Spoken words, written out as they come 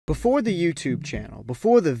Before the YouTube channel,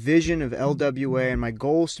 before the vision of LWA and my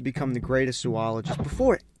goals to become the greatest zoologist,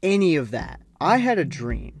 before any of that, I had a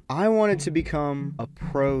dream. I wanted to become a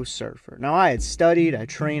pro surfer. Now, I had studied, I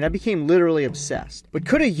trained, I became literally obsessed. But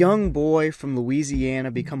could a young boy from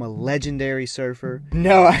Louisiana become a legendary surfer?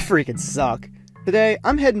 No, I freaking suck. Today,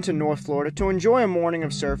 I'm heading to North Florida to enjoy a morning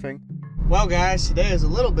of surfing. Well guys, today is a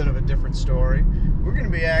little bit of a different story. We're going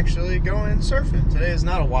to be actually going surfing. Today is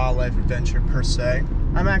not a wildlife adventure per se.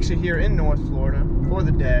 I'm actually here in North Florida for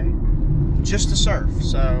the day just to surf.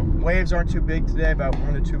 So waves aren't too big today, about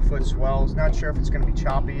 1 to 2 foot swells. Not sure if it's going to be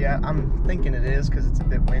choppy yet. I'm thinking it is because it's a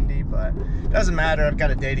bit windy, but it doesn't matter. I've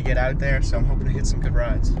got a day to get out there, so I'm hoping to hit some good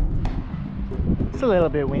rides. It's a little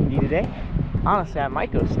bit windy today. Honestly, I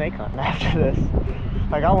might go snake hunting after this.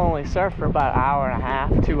 Like, I'll only surf for about an hour and a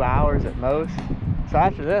half, 2 hours at most. So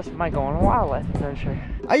after this, I might go on a wildlife adventure.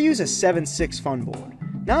 I use a 7.6 fun board.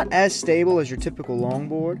 Not as stable as your typical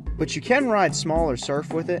longboard, but you can ride smaller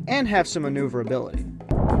surf with it and have some maneuverability.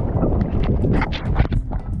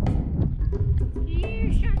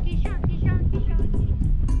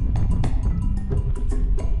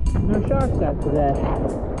 No sharks out today.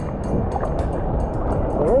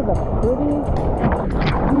 There is a pretty...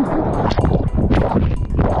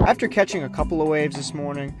 After catching a couple of waves this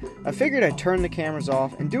morning, I figured I'd turn the cameras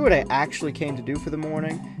off and do what I actually came to do for the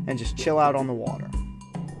morning and just chill out on the water.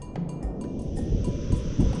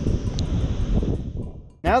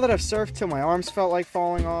 Now that I've surfed till my arms felt like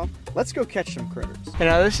falling off, let's go catch some critters. You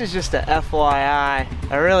know, this is just a FYI.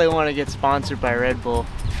 I really want to get sponsored by Red Bull.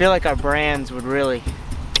 I feel like our brands would really,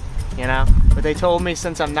 you know, but they told me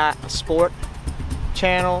since I'm not a sport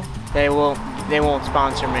channel, they won't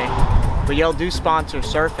sponsor me. But y'all do sponsor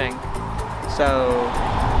surfing, so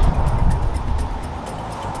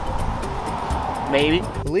maybe.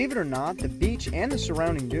 Believe it or not, the beach and the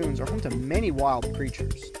surrounding dunes are home to many wild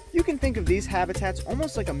creatures. You can think of these habitats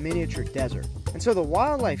almost like a miniature desert, and so the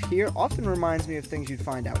wildlife here often reminds me of things you'd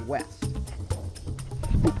find out west.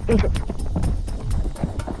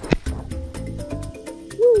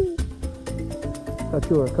 Woo! Thought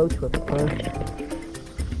you were a coach with it first.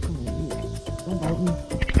 Don't bite me.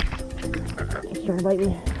 He's trying to bite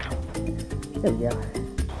me. There we go.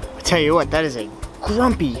 I tell you what, that is a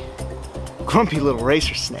grumpy little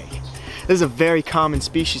racer snake. This is a very common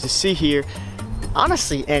species to see here,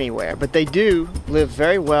 honestly anywhere, but they do live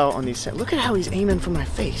very well on these. Look at how he's aiming for my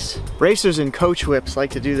face. Racers and coach whips like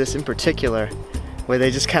to do this in particular, where they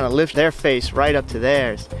just kind of lift their face right up to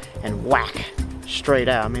theirs and whack straight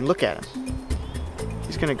out. I mean, look at him.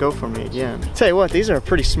 He's gonna go for me again. Tell you what, these are a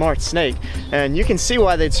pretty smart snake, and you can see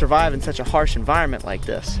why they'd survive in such a harsh environment like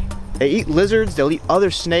this. They eat lizards, they'll eat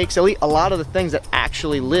other snakes, they'll eat a lot of the things that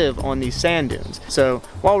actually live on these sand dunes. So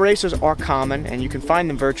while racers are common and you can find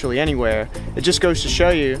them virtually anywhere, it just goes to show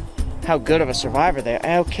you how good of a survivor they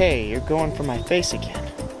are. Okay, you're going for my face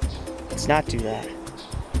again. Let's not do that.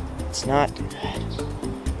 Let's not do that.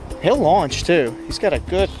 He'll launch too. He's got a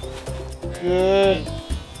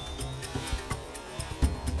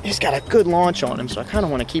he's got a good launch on him, so I kind of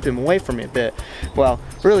want to keep him away from me a bit. Well,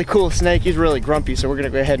 really cool snake. He's really grumpy, so we're going to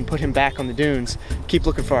go ahead and put him back on the dunes. Keep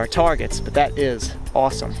looking for our targets, but that is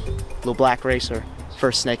awesome. Little black racer,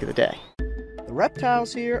 first snake of the day. The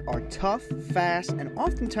reptiles here are tough, fast, and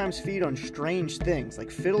oftentimes feed on strange things like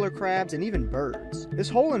fiddler crabs and even birds. This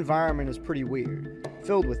whole environment is pretty weird,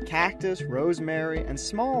 filled with cactus, rosemary, and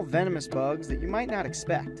small venomous bugs that you might not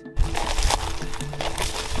expect.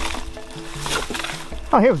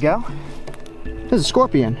 Oh, here we go. There's a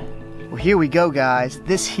scorpion. Well, here we go, guys.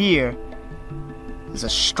 This here is a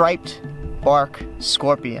striped bark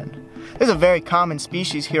scorpion. This is a very common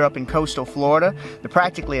species here up in coastal Florida. They're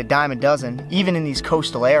practically a dime a dozen, even in these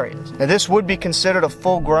coastal areas. Now, this would be considered a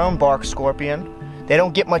full-grown bark scorpion. They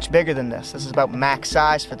don't get much bigger than this. This is about max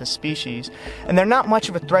size for the species. And they're not much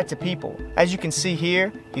of a threat to people. As you can see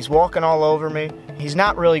here, he's walking all over me. He's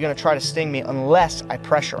not really going to try to sting me unless I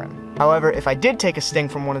pressure him. However, if I did take a sting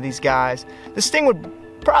from one of these guys, the sting would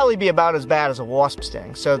probably be about as bad as a wasp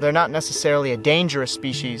sting. So they're not necessarily a dangerous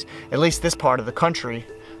species, at least this part of the country,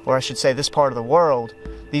 or I should say this part of the world.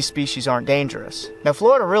 These species aren't dangerous. Now,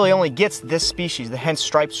 Florida really only gets this species, the hence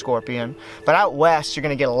striped scorpion, but out west you're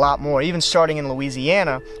going to get a lot more. Even starting in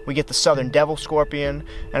Louisiana, we get the southern devil scorpion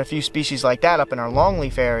and a few species like that up in our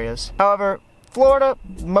longleaf areas. However, Florida,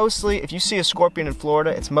 mostly, if you see a scorpion in Florida,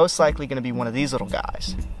 it's most likely going to be one of these little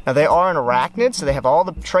guys. Now, they are an arachnid, so they have all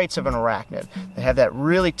the traits of an arachnid. They have that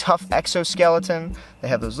really tough exoskeleton, they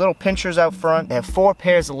have those little pinchers out front, they have 4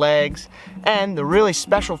 pairs of legs, and the really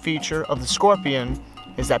special feature of the scorpion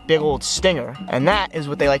is that big old stinger, and that is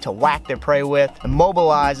what they like to whack their prey with,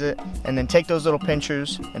 immobilize it, and then take those little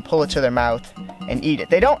pinchers and pull it to their mouth and eat it.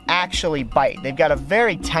 They don't actually bite. They've got a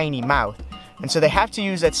very tiny mouth, and so they have to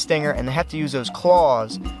use that stinger and they have to use those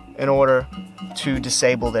claws in order to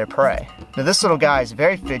disable their prey. Now this little guy is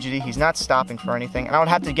very fidgety. He's not stopping for anything, and I would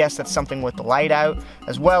have to guess that's something with the light out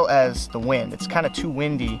as well as the wind. It's kind of too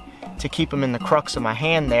windy to keep him in the crux of my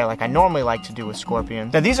hand there like I normally like to do with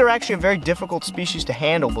scorpions. Now these are actually a very difficult species to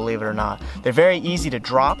handle, believe it or not. They're very easy to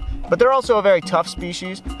drop, but they're also a very tough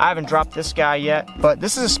species. I haven't dropped this guy yet, but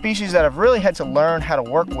this is a species that I've really had to learn how to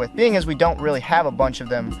work with, being as we don't really have a bunch of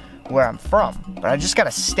them where I'm from. But I just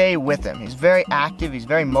gotta stay with him. He's very active, he's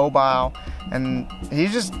very mobile, and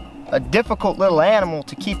he's just a difficult little animal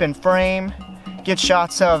to keep in frame, get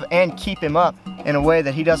shots of, and keep him up in a way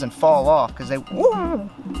that he doesn't fall off, because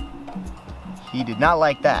he did not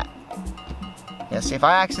like that. Yeah, see, if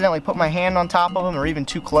I accidentally put my hand on top of him or even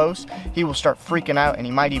too close, he will start freaking out and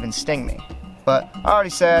he might even sting me. But I already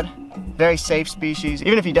said, very safe species.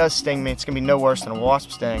 Even if he does sting me, it's gonna be no worse than a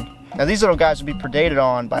wasp sting. Now these little guys will be predated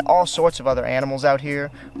on by all sorts of other animals out here.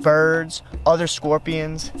 Birds, other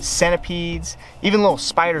scorpions, centipedes, even little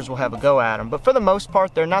spiders will have a go at them. But for the most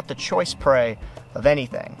part, they're not the choice prey of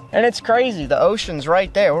anything. And it's crazy, the ocean's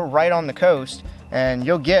right there. We're right on the coast, and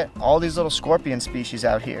you'll get all these little scorpion species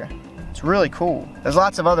out here. It's really cool. There's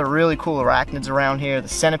lots of other really cool arachnids around here. The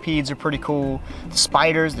centipedes are pretty cool. The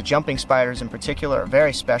spiders, the jumping spiders in particular, are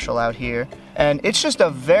very special out here. And it's just a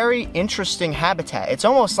very interesting habitat. It's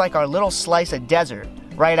almost like our little slice of desert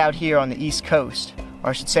right out here on the East Coast, or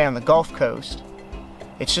I should say on the Gulf Coast.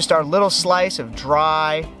 It's just our little slice of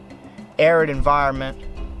dry, arid environment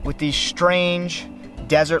with these strange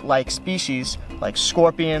desert-like species like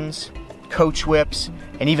scorpions, coach whips,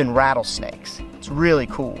 and even rattlesnakes. It's really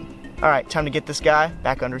cool. All right, time to get this guy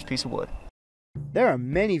back under his piece of wood. There are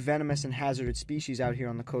many venomous and hazardous species out here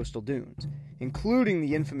on the coastal dunes, including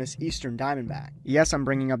the infamous eastern diamondback. Yes, I'm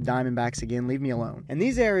bringing up diamondbacks again, leave me alone. And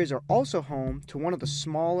these areas are also home to one of the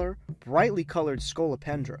smaller, brightly colored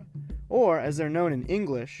scolopendra, or as they're known in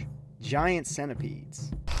English, giant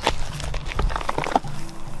centipedes.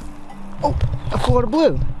 Oh, a Florida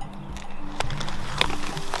blue.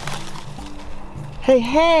 Hey,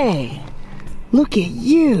 hey, look at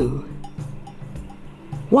you.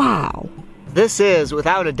 Wow. This is,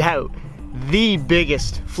 without a doubt, the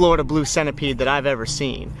biggest Florida blue centipede that I've ever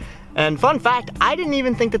seen. And fun fact, I didn't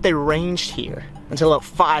even think that they ranged here until about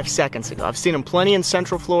 5 seconds ago. I've seen them plenty in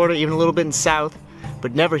Central Florida, even a little bit in South,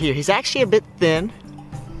 but never here. He's actually a bit thin.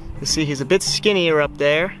 You see, he's a bit skinnier up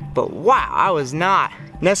there, but wow, I was not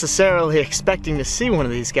necessarily expecting to see one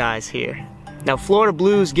of these guys here. Now, Florida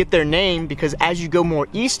blues get their name because as you go more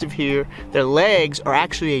east of here, their legs are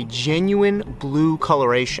actually a genuine blue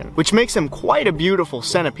coloration, which makes them quite a beautiful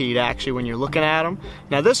centipede actually when you're looking at him.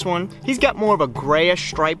 Now this one, he's got more of a grayish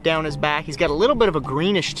stripe down his back. He's got a little bit of a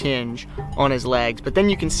greenish tinge on his legs, but then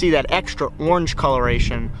you can see that extra orange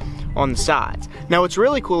coloration on the sides. Now what's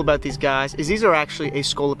really cool about these guys is these are actually a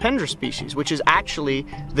scolopendra species, which is actually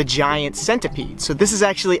the giant centipede. So this is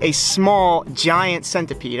actually a small giant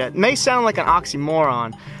centipede. It may sound like an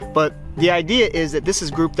oxymoron, but the idea is that this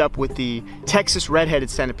is grouped up with the Texas red-headed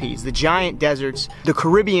centipedes, the giant deserts, the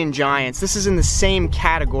Caribbean giants. This is in the same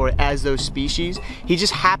category as those species. He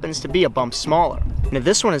just happens to be a bump smaller. Now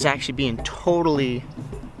this one is actually being totally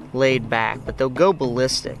laid back, but they'll go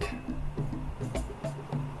ballistic.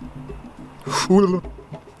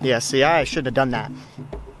 Yeah, see, I should have done that.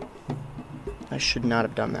 I should not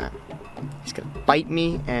have done that. He's gonna bite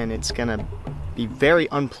me, and it's gonna be very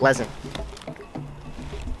unpleasant.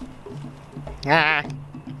 Ah,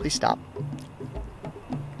 please stop.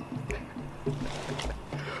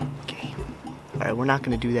 Okay. All right, we're not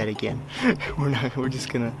gonna do that again.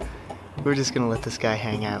 We're just gonna let this guy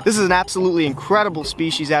hang out. This is an absolutely incredible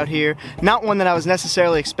species out here, not one that I was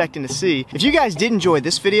necessarily expecting to see. If you guys did enjoy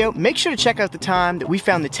this video, make sure to check out the time that we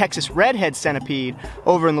found the Texas redhead centipede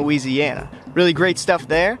over in Louisiana. Really great stuff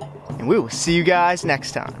there, and we will see you guys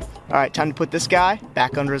next time. All right, time to put this guy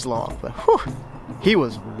back under his log. But whew, he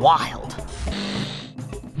was wild.